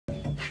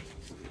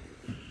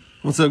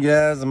What's up,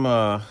 guys?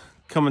 I'm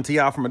coming to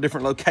y'all from a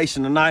different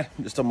location tonight,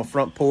 just on my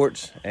front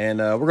porch, and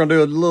we're gonna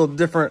do a little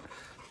different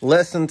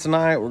lesson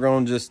tonight. We're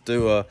gonna just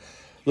do a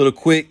little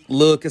quick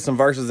look at some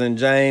verses in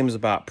James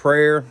about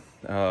prayer.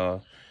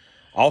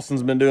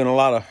 Austin's been doing a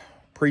lot of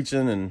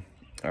preaching,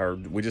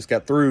 we just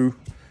got through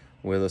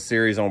with a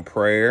series on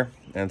prayer,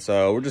 and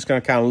so we're just gonna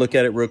kind of look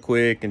at it real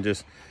quick and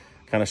just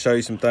kind of show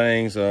you some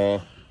things.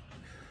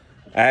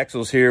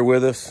 Axel's here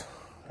with us.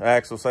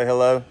 Axel, say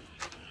hello.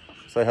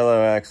 Say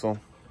hello, Axel.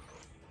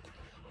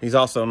 He's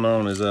also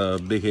known as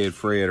Big Head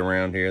Fred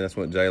around here. That's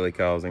what Jaylee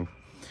calls him.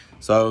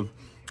 So,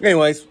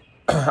 anyways,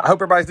 I hope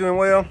everybody's doing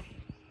well.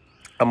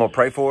 I'm going to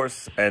pray for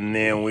us, and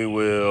then we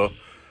will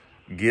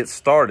get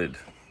started.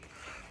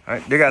 All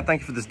right, dear God,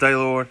 thank you for this day,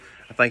 Lord.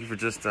 I thank you for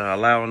just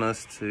allowing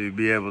us to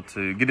be able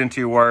to get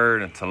into your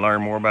word and to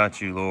learn more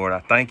about you, Lord. I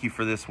thank you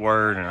for this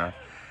word, and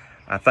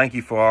I thank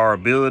you for our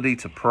ability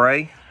to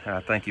pray. I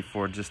thank you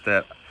for just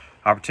that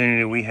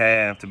opportunity we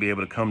have to be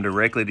able to come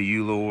directly to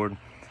you, Lord.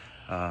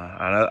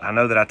 I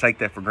know that I take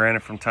that for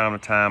granted from time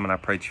to time, and I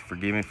pray that you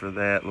forgive me for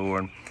that,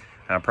 Lord. And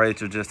I pray that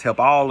you'll just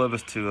help all of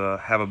us to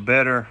have a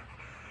better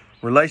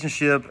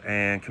relationship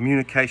and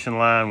communication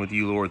line with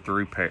you, Lord,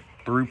 through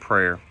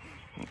prayer.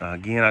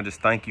 Again, I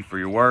just thank you for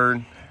your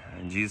word.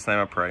 In Jesus' name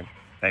I pray.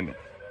 Amen.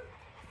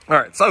 All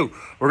right, so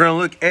we're going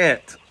to look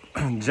at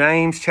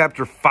James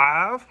chapter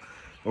 5.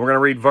 We're going to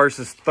read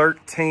verses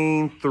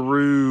 13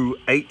 through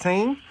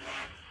 18.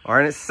 All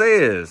right, it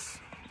says,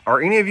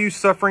 "Are any of you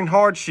suffering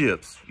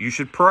hardships? You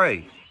should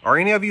pray. Are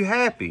any of you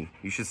happy?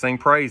 You should sing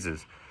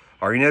praises.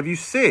 Are any of you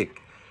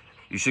sick?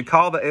 You should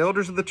call the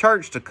elders of the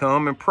church to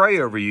come and pray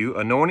over you,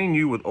 anointing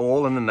you with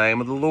oil in the name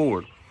of the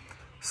Lord.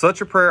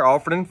 Such a prayer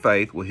offered in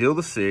faith will heal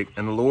the sick,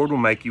 and the Lord will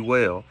make you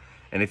well.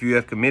 And if you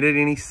have committed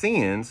any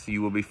sins,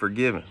 you will be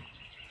forgiven.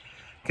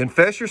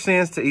 Confess your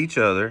sins to each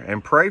other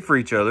and pray for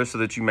each other so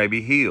that you may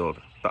be healed.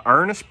 The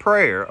earnest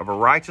prayer of a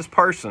righteous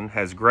person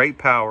has great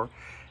power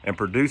and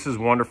produces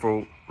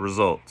wonderful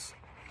results.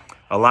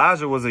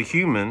 Elijah was a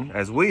human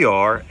as we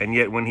are, and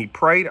yet when he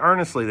prayed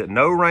earnestly that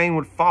no rain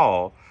would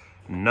fall,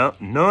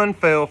 none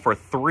fell for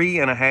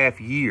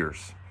 3.5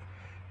 years.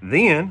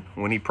 Then,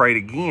 when he prayed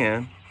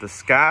again, the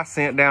sky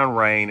sent down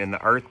rain and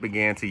the earth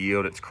began to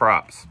yield its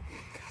crops."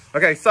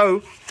 Okay,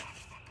 so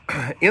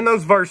in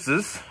those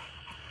verses,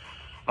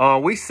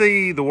 we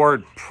see the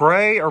word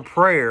pray or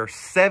prayer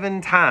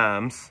 7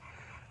 times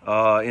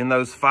in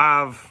those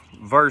 5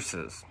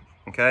 verses.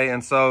 Okay,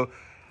 and so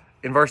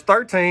in verse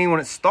 13, when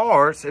it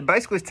starts, it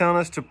basically is telling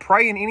us to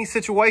pray in any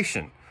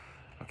situation.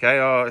 Okay,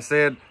 it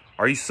said,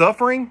 are you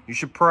suffering? You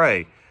should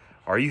pray.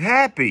 Are you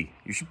happy?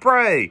 You should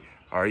pray.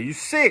 Are you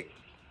sick?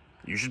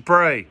 You should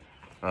pray.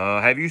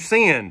 Have you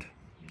sinned?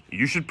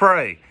 You should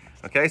pray.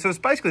 Okay, so it's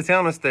basically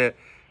telling us that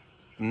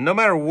no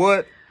matter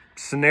what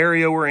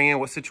scenario we're in,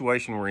 what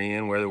situation we're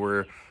in, whether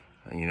we're,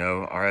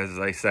 or as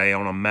they say,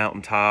 on a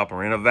mountaintop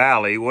or in a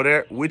valley,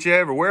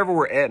 wherever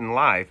we're at in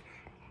life,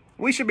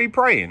 we should be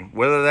praying,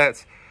 whether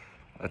that's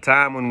a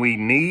time when we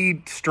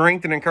need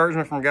strength and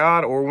encouragement from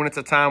God, or when it's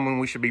a time when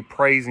we should be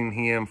praising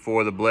Him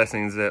for the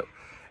blessings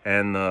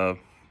and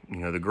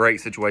the great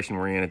situation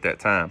we're in at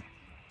that time.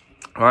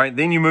 All right,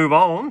 then you move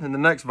on in the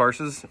next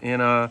verses,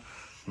 in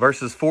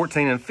verses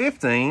 14 and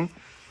 15,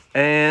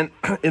 and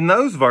in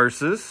those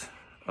verses,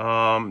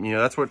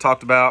 that's what it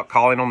talked about,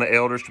 calling on the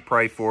elders to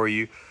pray for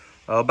you.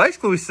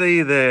 Basically, we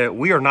see that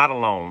we are not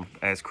alone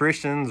as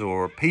Christians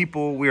or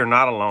people. We are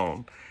not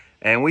alone.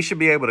 And we should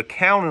be able to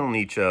count on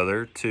each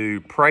other to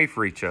pray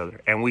for each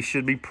other. And we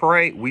should be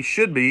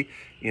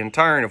in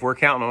turn, if we're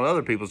counting on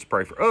other people to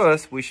pray for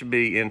us, we should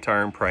be in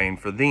turn praying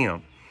for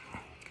them.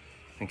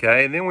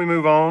 Okay, and then we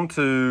move on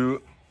to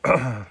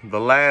the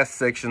last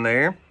section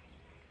there,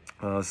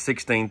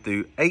 16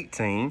 through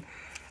 18.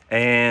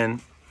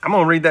 And I'm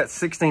going to read that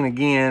 16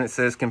 again. It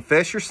says,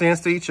 confess your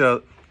sins to each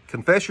other,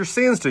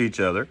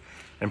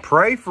 and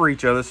pray for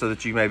each other so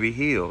that you may be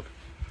healed.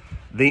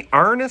 The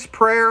earnest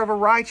prayer of a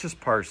righteous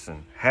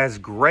person has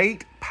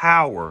great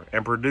power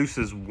and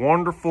produces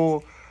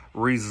wonderful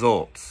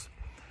results.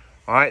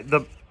 All right,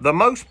 the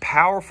most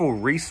powerful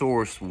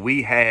resource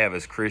we have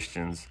as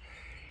Christians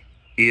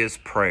is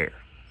prayer.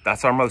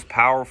 That's our most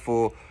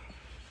powerful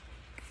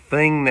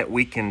thing that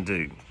we can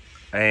do.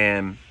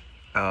 And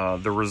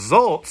the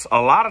results, a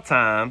lot of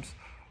times,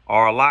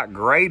 are a lot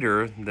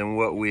greater than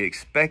what we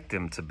expect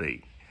them to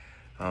be.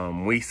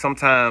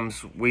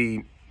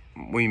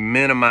 We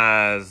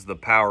minimize the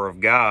power of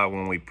God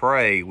when we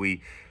pray.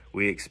 We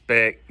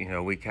expect,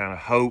 we kind of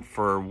hope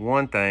for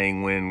one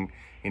thing when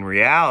in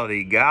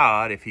reality,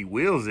 God, if He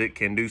wills it,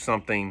 can do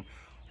something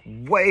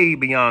way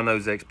beyond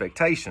those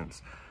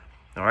expectations.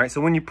 All right, so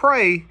when you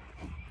pray,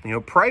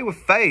 pray with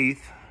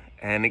faith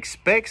and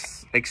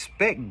expect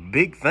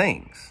big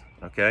things,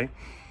 okay?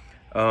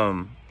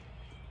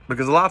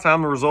 Because a lot of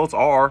times the results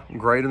are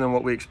greater than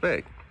what we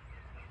expect.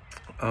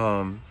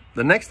 The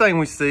next thing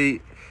we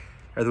see,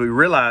 or that we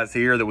realize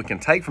here that we can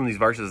take from these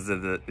verses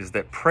is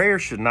that prayer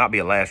should not be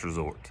a last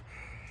resort.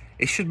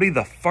 It should be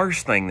the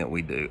first thing that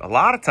we do. A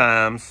lot of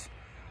times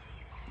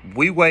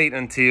we wait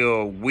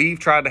until we've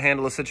tried to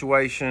handle a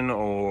situation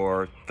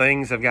or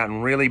things have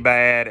gotten really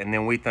bad, and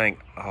then we think,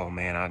 oh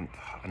man,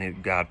 I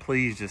need God,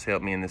 please just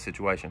help me in this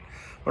situation.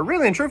 But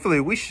really and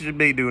truthfully, we should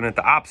be doing it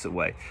the opposite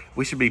way.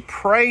 We should be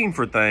praying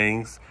for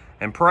things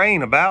and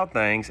praying about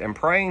things and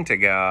praying to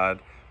God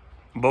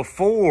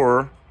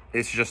before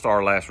it's just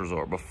our last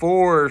resort,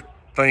 before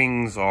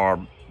things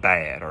are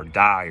bad or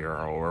dire,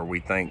 or we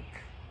think,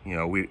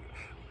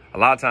 a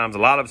lot of times, a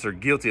lot of us are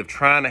guilty of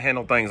trying to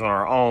handle things on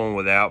our own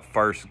without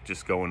first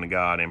just going to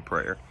God in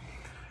prayer.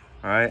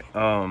 All right.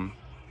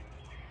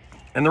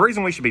 And the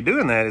reason we should be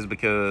doing that is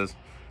because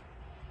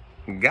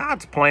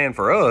God's plan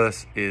for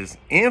us is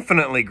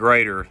infinitely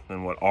greater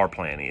than what our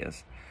plan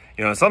is.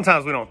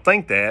 Sometimes we don't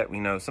think that.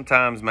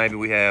 Sometimes maybe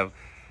we have,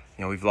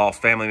 we've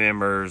lost family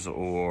members,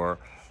 or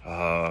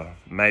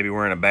maybe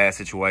we're in a bad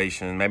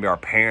situation. Maybe our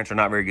parents are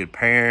not very good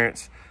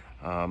parents.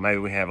 Maybe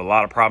we have a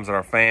lot of problems in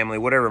our family,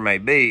 whatever it may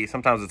be.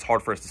 Sometimes it's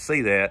hard for us to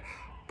see that,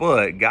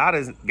 but God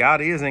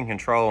is in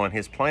control, and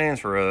his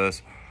plans for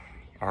us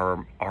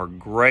are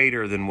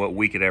greater than what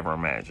we could ever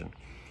imagine.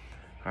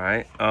 All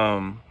right.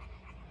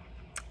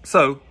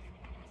 So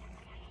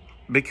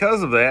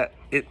because of that,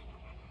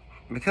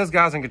 because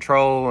God's in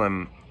control,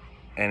 and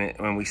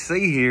when we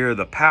see here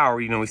the power,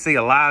 we see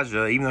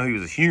Elijah, even though he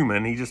was a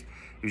human, he was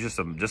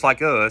just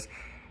like us.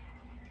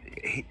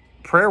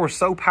 Prayer was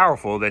so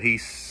powerful that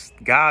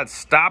God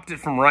stopped it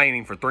from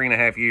raining for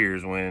 3.5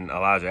 years when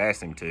Elijah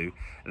asked him to.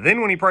 Then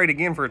when he prayed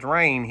again for it to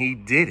rain, he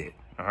did it.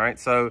 All right.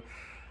 So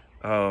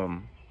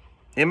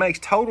it makes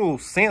total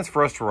sense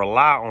for us to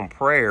rely on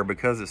prayer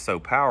because it's so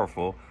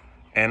powerful,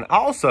 and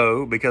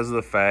also because of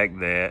the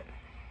fact that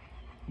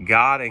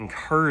God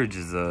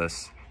encourages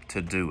us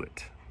to do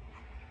it.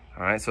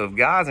 All right. So if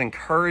God's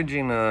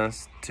encouraging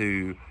us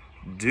to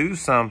do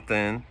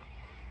something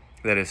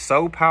that is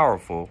so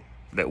powerful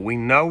that we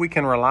know we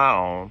can rely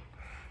on,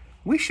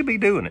 we should be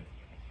doing it.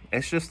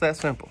 It's just that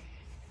simple.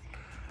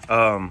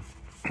 A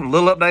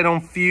little update on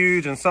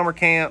Fuge and summer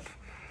camp.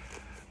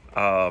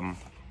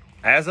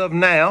 As of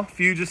now,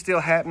 Fuge is still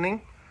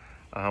happening.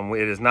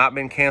 It has not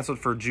been canceled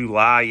for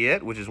July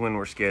yet, which is when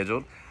we're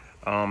scheduled.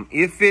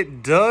 If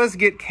it does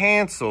get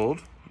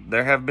canceled,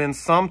 there have been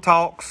some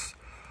talks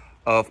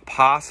of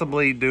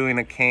possibly doing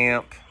a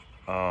camp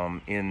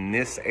in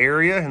this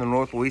area, in the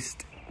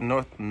northwest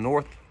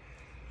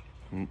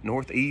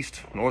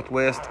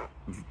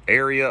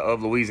area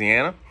of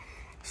Louisiana.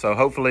 So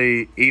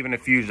hopefully, even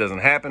if Fuge doesn't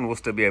happen, we'll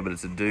still be able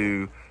to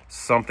do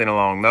something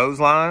along those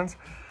lines.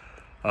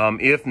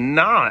 If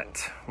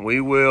not,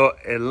 we will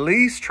at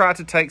least try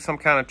to take some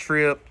kind of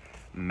trip,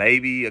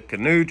 maybe a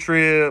canoe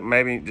trip,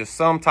 maybe just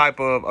some type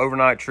of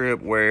overnight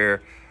trip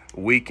where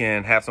we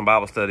can have some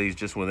Bible studies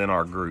just within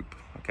our group.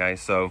 Okay,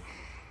 so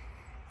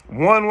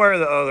one way or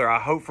the other, I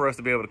hope for us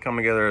to be able to come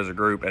together as a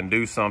group and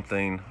do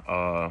something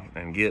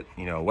and get,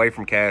 away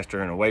from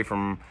Castor and away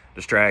from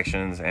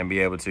distractions, and be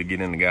able to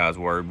get into God's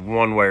word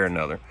one way or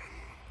another.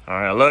 All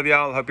right, I love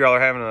y'all. I hope y'all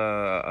are having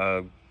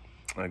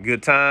a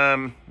good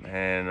time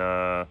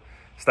and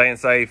staying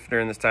safe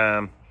during this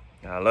time.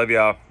 I love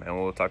y'all,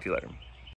 and we'll talk to you later.